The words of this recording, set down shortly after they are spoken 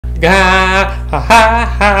garnet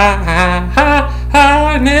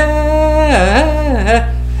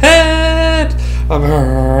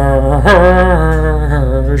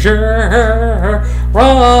Bergeron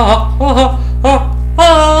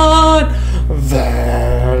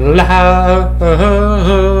Verlag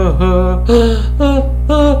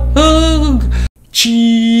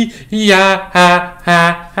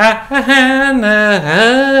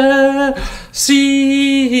Gianna season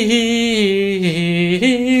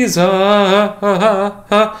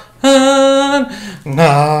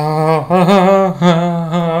number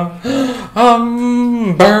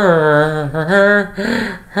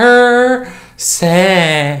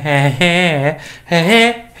seven.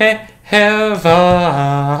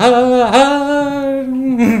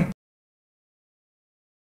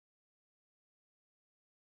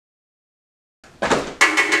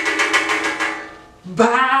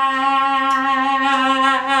 Bye.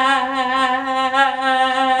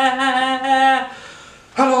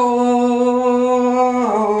 Hello.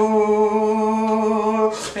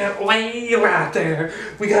 And way out there,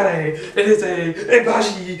 we got it is a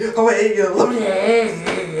bashi away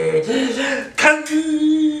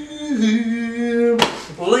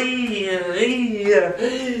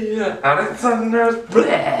Alexander's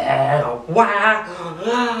blah,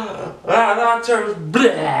 wow, Alexander's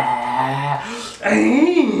blah,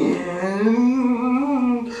 and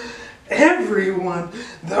everyone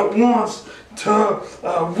that wants to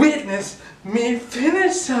witness me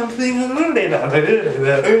finish something to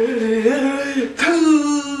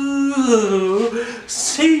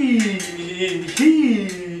season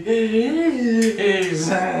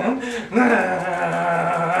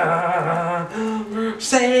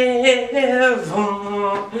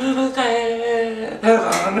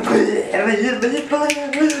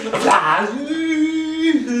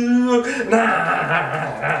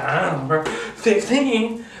number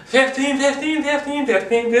 15.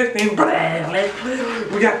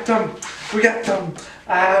 We got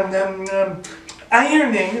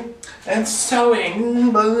ironing and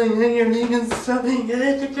sewing.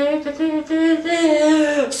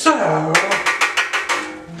 So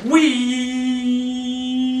we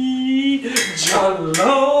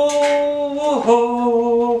Jello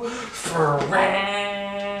Fran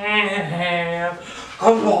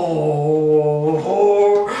hello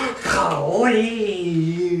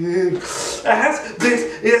colleague, as this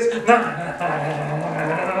is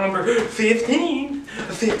number 15.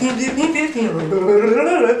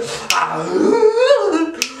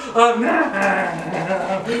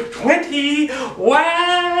 21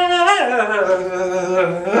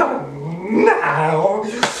 now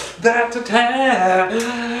that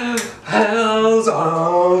tells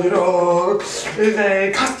all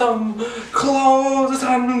the custom clothes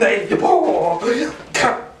Sunday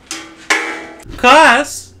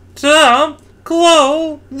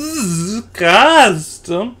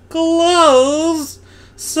custom clothes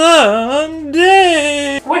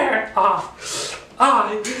Sunday, where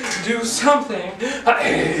I do something of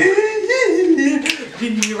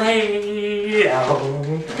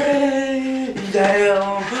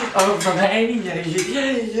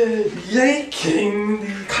making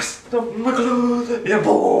the custom clothes, yeah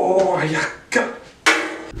boy,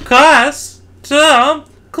 custom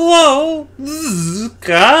clothes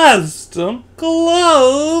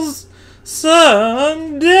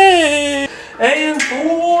Sunday. And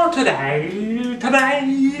for today,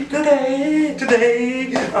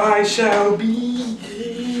 I shall be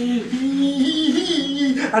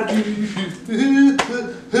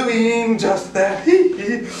doing just that.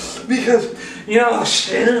 Because, you know, the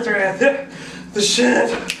shit right there, the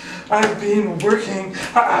shit I've been working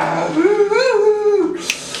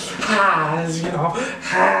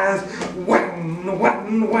has one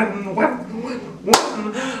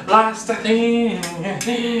last thing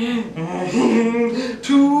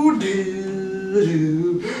to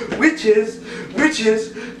do, which is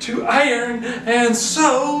to iron and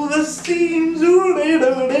sew the seams.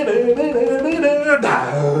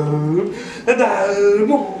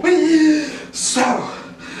 So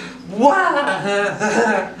what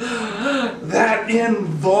that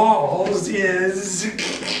involves is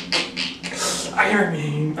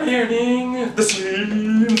ironing the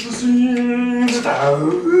seams,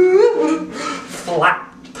 flat,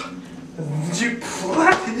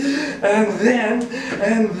 and then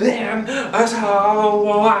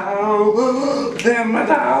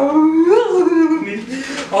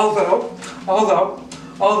although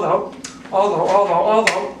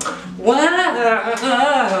wow,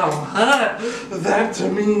 that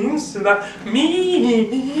means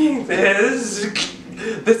is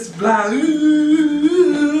this blouse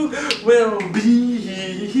will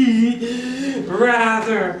be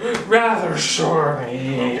rather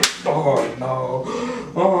shortly. Oh no,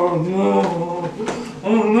 oh no,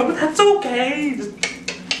 oh no, but that's okay.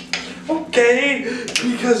 Okay,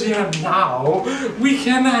 because now we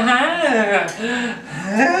can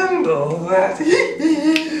handle that.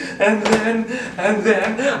 and then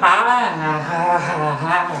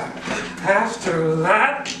after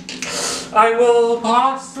that, I will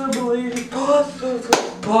possibly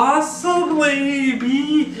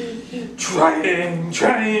be trying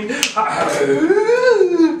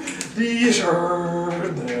the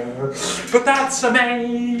shirt there. But that's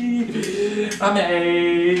amazing.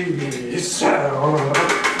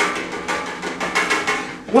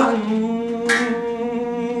 One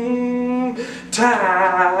time,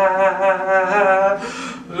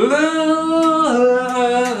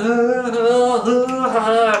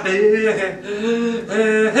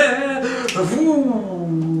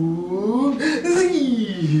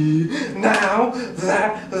 now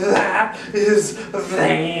that is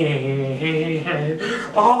there,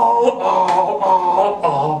 all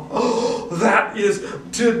that is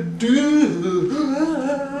to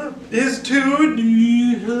do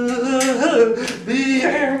the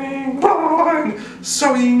herringbone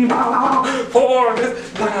sewing for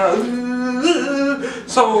this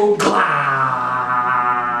so glad.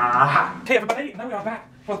 Hey everybody, now we are back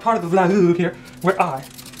for the part of the vlog here where I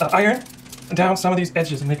iron down some of these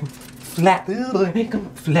edges and make them flat. Make them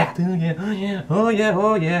flat. Oh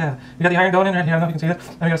yeah. We got the iron going in right here. I don't know if you can see that.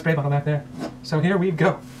 And we got a spray bottle back there. So here we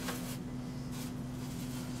go.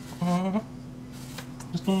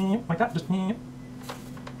 Just like that. Just ironing.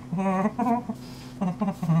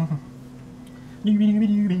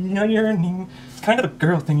 It's kind of a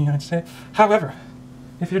girl thingy, I'd say. However,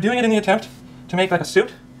 if you're doing it in the attempt to make like a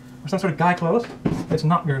suit or some sort of guy clothes, it's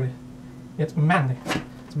not girly. It's manly.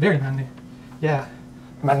 It's very manly. Yeah,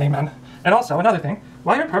 manly man. And also, another thing,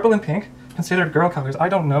 why are purple and pink considered girl colors? I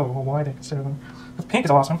don't know why they consider them. Because pink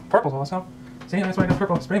is awesome, purple's awesome. See, that's why I got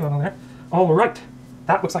purple spray bottle there. Alright,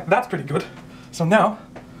 that looks like that's pretty good. So now,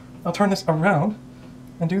 I'll turn this around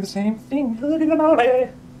and do the same thing. So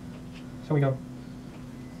we go.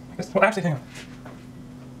 I guess, well, actually, hang on.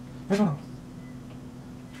 Here's one.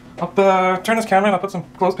 I'll turn this camera and I'll put some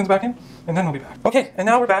clothespins back in, and then we'll be back. Okay, and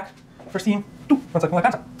now we're back for scene 2. Once I pull my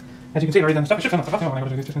pants up. As you can see, already done stuff. I should film stuff. I'm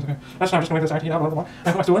do these two things. That's now I'm just going to make this RT out a little more. And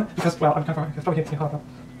put my stool in because, well, I'm kind of far. It's probably can't help.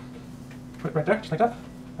 Put it right there, just like that.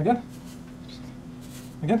 Again.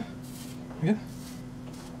 Again. Again.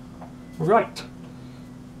 Right.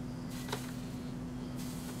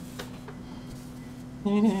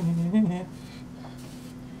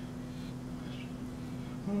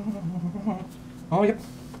 Oh, yep.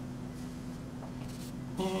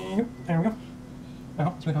 There we go.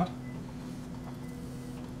 Oh, it's really hot.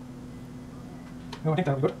 No, I think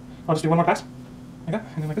that'll be good. I'll just do one more pass. Like that,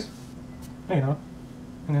 and then like this. There you go.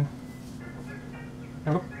 And then...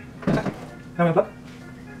 There we go. That's that. Now we unplug.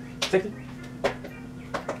 Safety.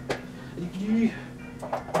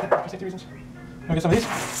 For safety reasons. I'll get some of these.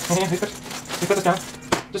 And these clips. We put this down.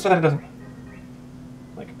 Just so that it doesn't...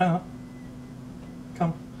 Like, I don't know.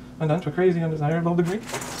 Come undone to a crazy undesirable degree.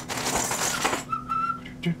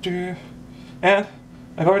 And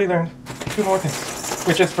I've already learned 2 more things.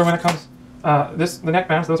 Which is for when it comes... the neck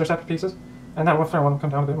bands, those are separate pieces, and that one will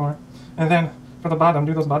come down a bit more. And then for the bottom,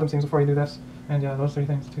 do those bottom seams before you do this. And yeah, those 3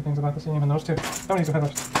 things, 2 things about the seam, and those 2. How many do I have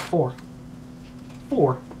left? 4.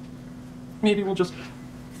 4. Maybe we'll just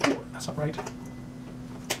 4. That's not right.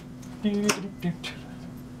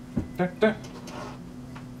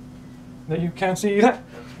 That you can see that.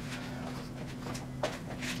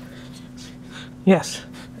 Yes.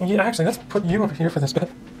 Yeah, actually, let's put you over here for this bit.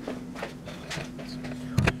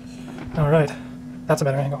 Alright, that's a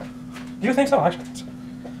better angle. You think so? I should think so.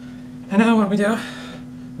 And now what we do,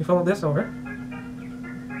 we fold this over,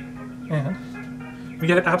 and we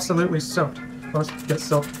get it absolutely soaked. Well, let's get it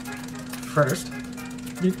soaked first.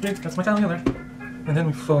 That's my tally there. And then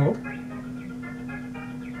we fold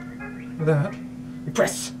that. We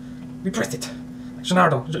press it. Like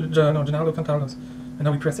Gennaro Cantaro's. And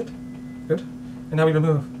now we press it. Good. And now we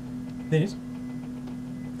remove these.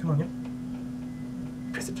 Come on, yeah.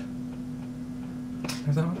 Press it.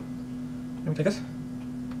 There's that one. Let me take this.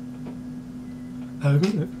 That's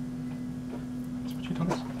what you done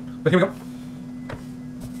this. But here we go.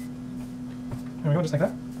 There we go, just like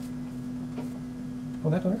that.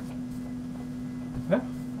 Hold that over. Yeah.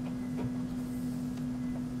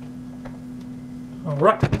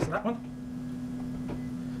 Alright, so that one.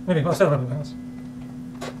 Maybe, well, still a little bit else.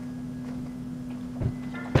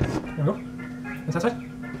 There we go. Is that side?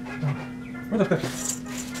 No. Where the fuck?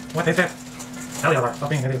 What is that? Alialar, stop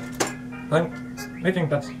being an idiot. I'm making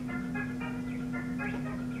that.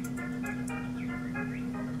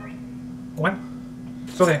 What?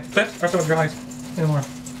 So the clips are so dry in a more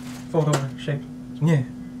fold over shape. Yeah.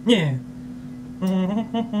 Yeah.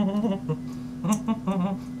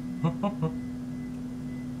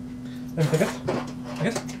 Let me take this. I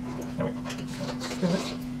guess. There we go. Do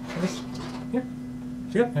this. Here.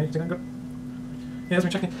 See that? Yeah, you see that? Good. Yeah, let me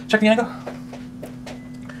check the angle.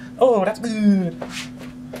 Oh, that's good.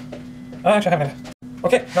 Actually, I haven't.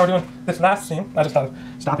 Okay, now we're doing this last scene. I just thought of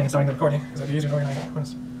stopping and starting the recording because it'd be easier to organize it when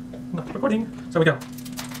it's not recording. So we go.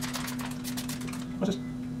 What's this?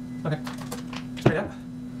 Okay. Straight up.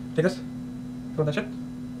 Take this. Fold that shit.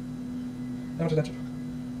 How much is that shit?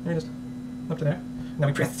 Maybe just up to there. Now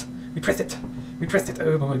we press. We press it. We press it.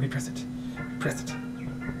 Oh boy, we press it. Press it.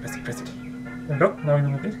 Press it. Press it. There we go. Now we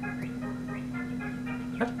remove these.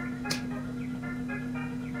 Cut.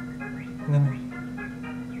 And then we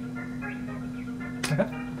like that.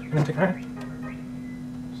 And then take iron.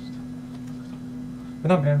 But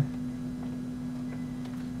not barely.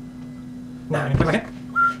 Now you put it back in.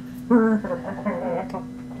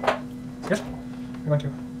 Yes. We're going to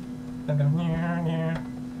then go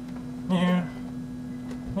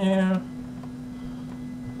yeah.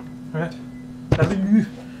 Alright.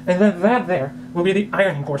 And then that there will be the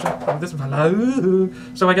ironing portion of this video.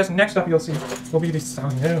 So I guess next up you'll see will be the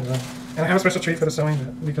sewing. And I have a special treat for the sewing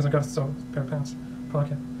bit because I got a sew pair of pants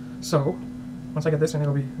pocket. So once I get this in,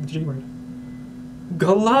 it'll be the G word.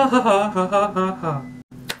 Gala.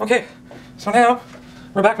 Okay, so now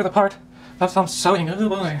we're back with the part of some sewing. Oh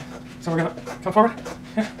boy. So we're gonna come forward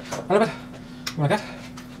here a little bit, like that,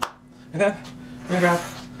 and then we're gonna grab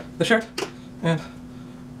the shirt, and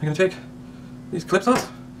I'm gonna take these clips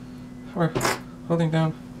off. We're holding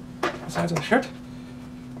down the sides of the shirt.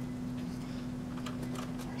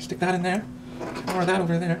 Stick that in there, or that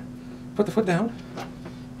over there. Put the foot down,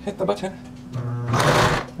 hit the button.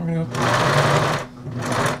 We're gonna go.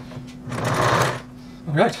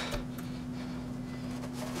 All right.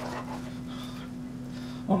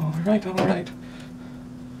 All right, all right.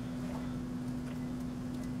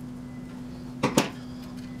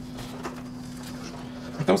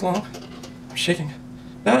 With those long, I'm shaking.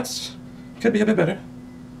 That's could be a bit better,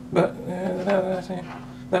 but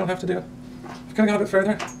I don't have to do it. I could have gone a bit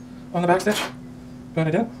further on the back stitch, but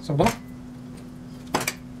I did, so long.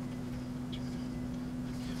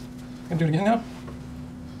 I'm gonna do it again now.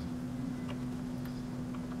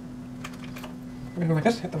 We're gonna go like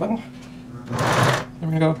this, hit the button.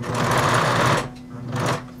 Then we're gonna go.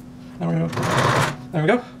 Now we're gonna go. There we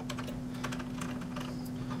go.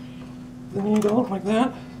 Then you go like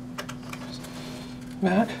that.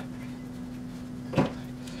 Back.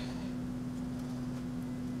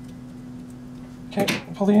 Okay,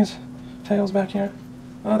 pull these tails back here.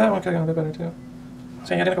 Oh, that one could have gone a bit better too.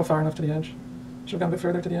 See, I didn't go far enough to the edge. Should have gone a bit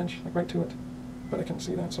further to the edge, like right to it. But I couldn't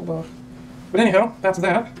see that, so off. But anyhow, that's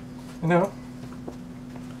that. And now,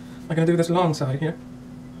 I'm gonna do this long side here.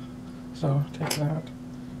 So take that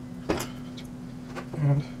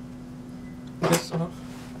and this off.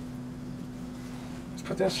 Let's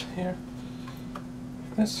put this here.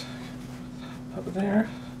 This up there.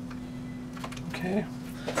 Okay.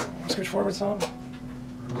 Scooch forward some.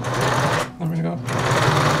 Then we're gonna go.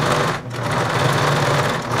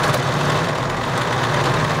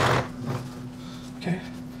 Okay.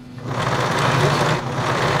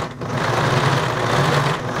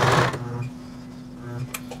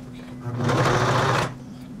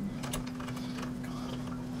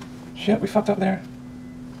 Shit, we fucked up there.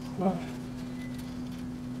 Whoa.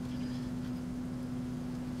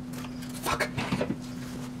 Fuck.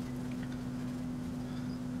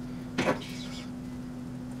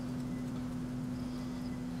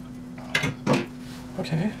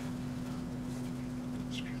 Okay.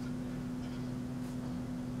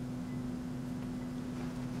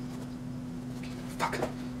 Fuck.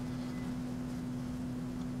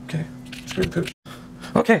 Okay. Screw the pooch.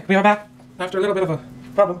 Okay, we are back after a little bit of a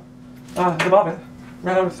problem. The bobbin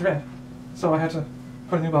ran out of thread, so I had to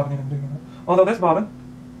put a new bobbin in and do that. Although this bobbin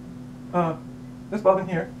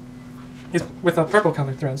here is with a purple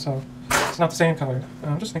colored thread, so it's not the same colored.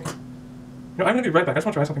 I'm just thinking. You know, I'm gonna be right back. I just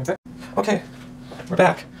want to try something and say. Okay, we're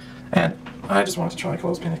back, and I just wanted to try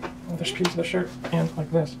clothespinning this piece of the shirt in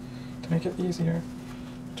like this to make it easier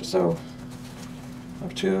to sew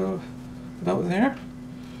up to about there.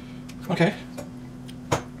 Okay.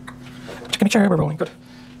 Just make sure we're rolling. Good.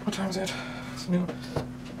 What time is it? It's noon.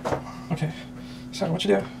 Okay. So what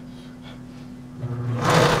you do?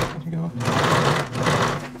 Let you go.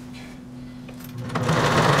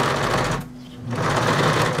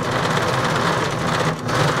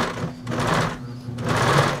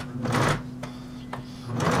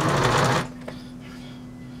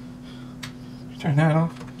 Turn that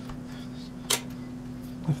off.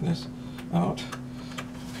 Lift this out.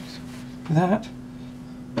 That.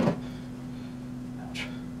 Ouch.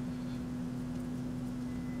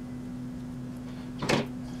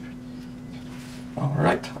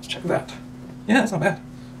 Alright, let's check that. Yeah, that's not bad.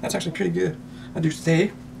 That's actually pretty good. I do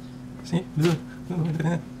say. See?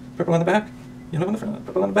 Purple on the back, yellow on the front,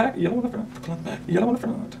 purple on the back, yellow on the front, purple on the back, yellow on the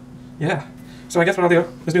front. Yeah. So I guess what I'll do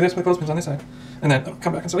is do this with the clothespins on this side. And then I'll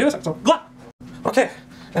come back and show you this side. So, blah! Okay,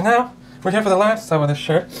 and now we're here for the last sew of this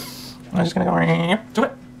shirt. I'm just gonna go to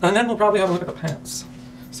it. And then we'll probably have a look at the pants.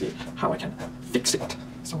 See how I can fix it.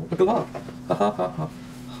 So the glove. Ha ha ha ha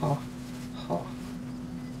ha ha.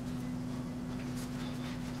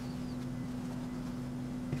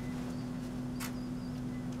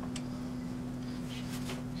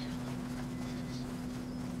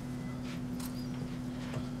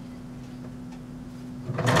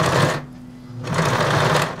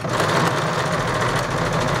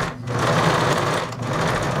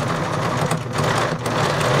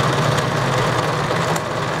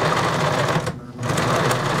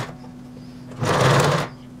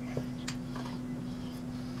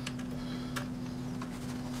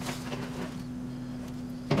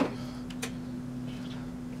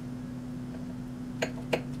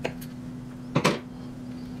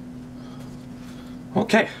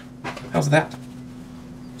 Okay, how's that?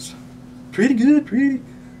 Pretty good, pretty.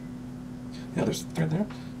 Yeah, there's a thread there.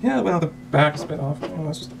 Yeah, well, the back's a bit off. Oh,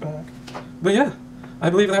 that's just the back. But yeah, I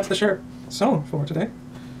believe that's the shirt sewn for today.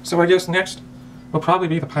 So I guess next will probably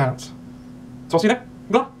be the pants. So I'll see you there.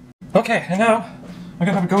 Go. Okay, and now I'm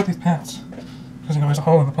gonna have a go at these pants. Because you know, there's a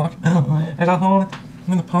hole in the pocket. Oh, there's a hole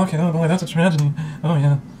in the pocket. Oh boy, that's a tragedy. Oh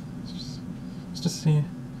yeah. Let's just see.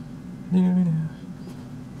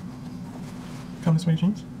 Come this way,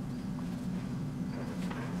 jeans.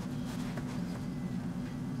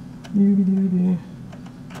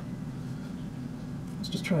 Let's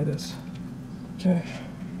just try this. Okay.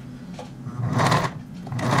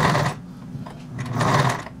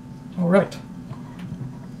 All right.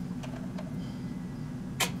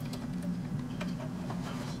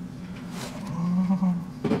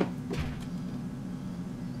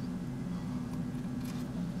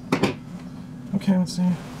 Okay, let's see.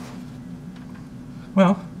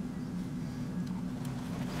 Well,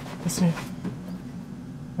 let's see.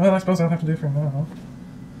 Well, I suppose I don't have to do it for now.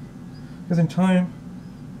 Because in time,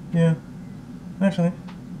 yeah, actually,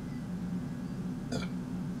 let's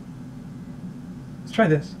try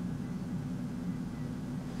this.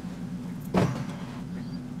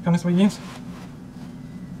 Come this way, Yins.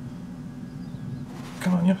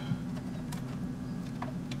 Come on, you.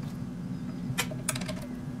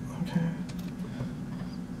 Okay.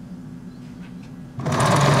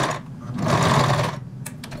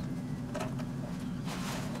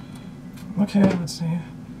 Okay, let's see.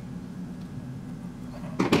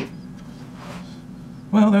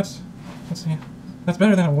 Well, let's see. That's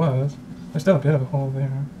better than it was. There's still a bit of a hole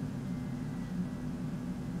there.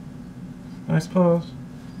 I suppose,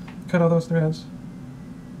 cut all those threads,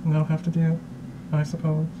 and I'll have to do, I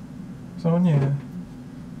suppose. So, yeah.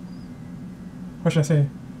 Or should I say,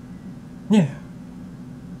 yeah.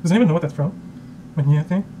 Does anyone know what that's from? My yeah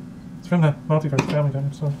thing? It's from the Multiverse Family Guy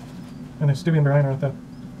episode. And then Stewie and Brian are at that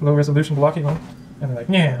low resolution blocky one. And they're like,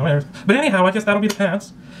 yeah, whatever. But anyhow, I guess that'll be the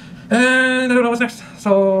pants. And I don't know what's next.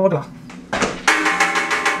 So, blah.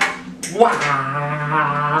 Wow.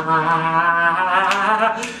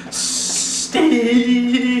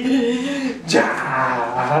 Steve.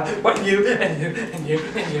 Ja. What you and you and you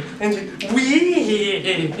and you and you. We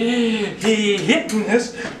hitting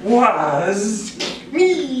this was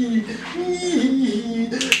me.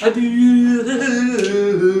 I do.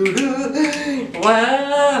 Wow.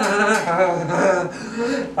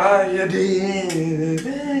 I did.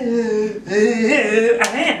 I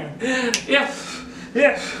am. Yes.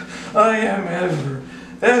 Yes. I am ever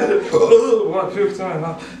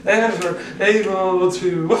able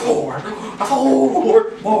to afford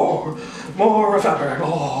more fabric,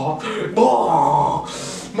 more,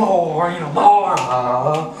 you know, more.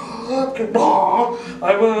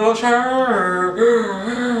 I will surely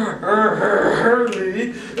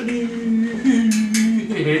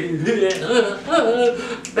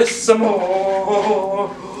this some more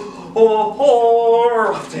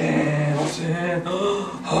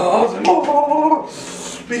often more,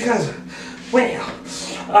 because, well,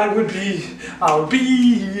 I'll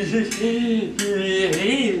be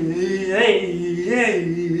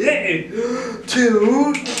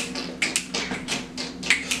to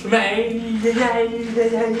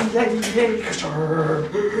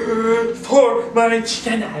for my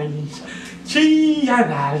channels.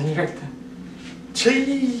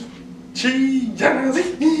 cheesy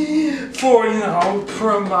for, you know,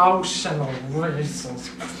 promotional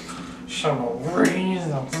reasons.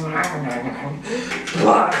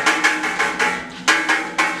 But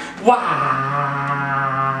why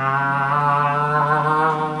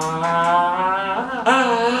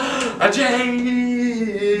J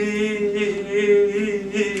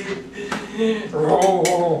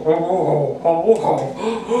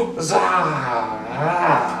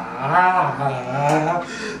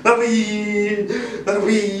let me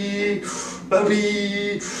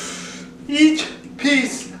each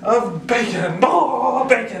piece of bacon,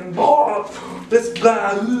 more, this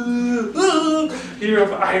here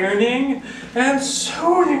of ironing and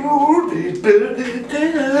sewing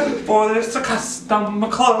for this custom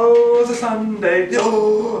clothes Sunday.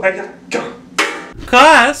 Oh, I got go.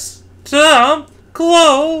 Custom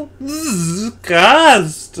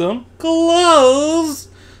clothes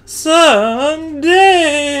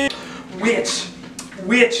Sunday.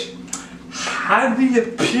 Which had the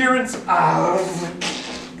appearance of,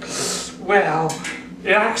 well,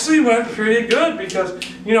 it actually went pretty good because,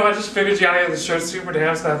 you know, I just figured you gotta get the shirt super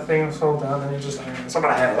dance, that thing was fold down, and you just,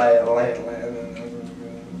 somebody had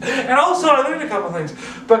and also I learned a couple things,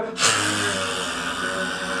 but,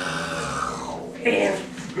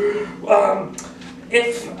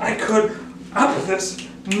 if I could up this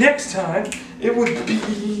next time, it would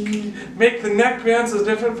be make the neck bands a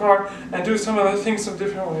different part and do some other things some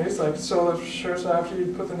different ways, like sew the shirts after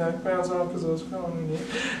you put the neck bands on because those go underneath,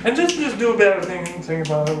 and just do a better thing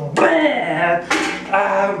about it.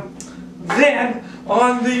 Then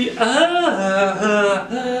on the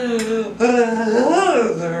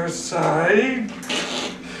other side,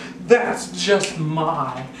 that's just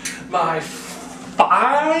my fine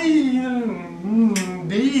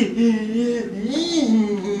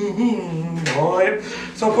boy.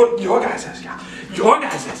 So put your guys's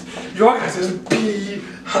be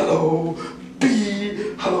hello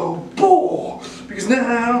boy, because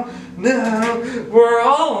now we're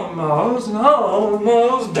almost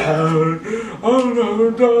done.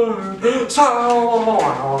 So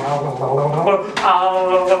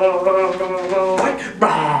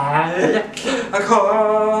I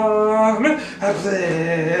come, I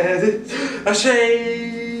play a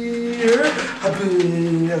share,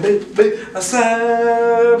 a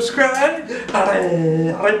subscribe,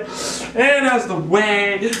 and as the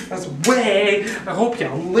way, I hope you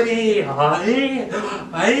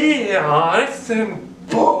listen,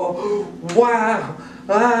 wow,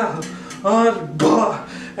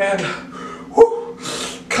 and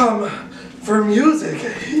come for music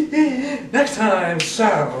next time, so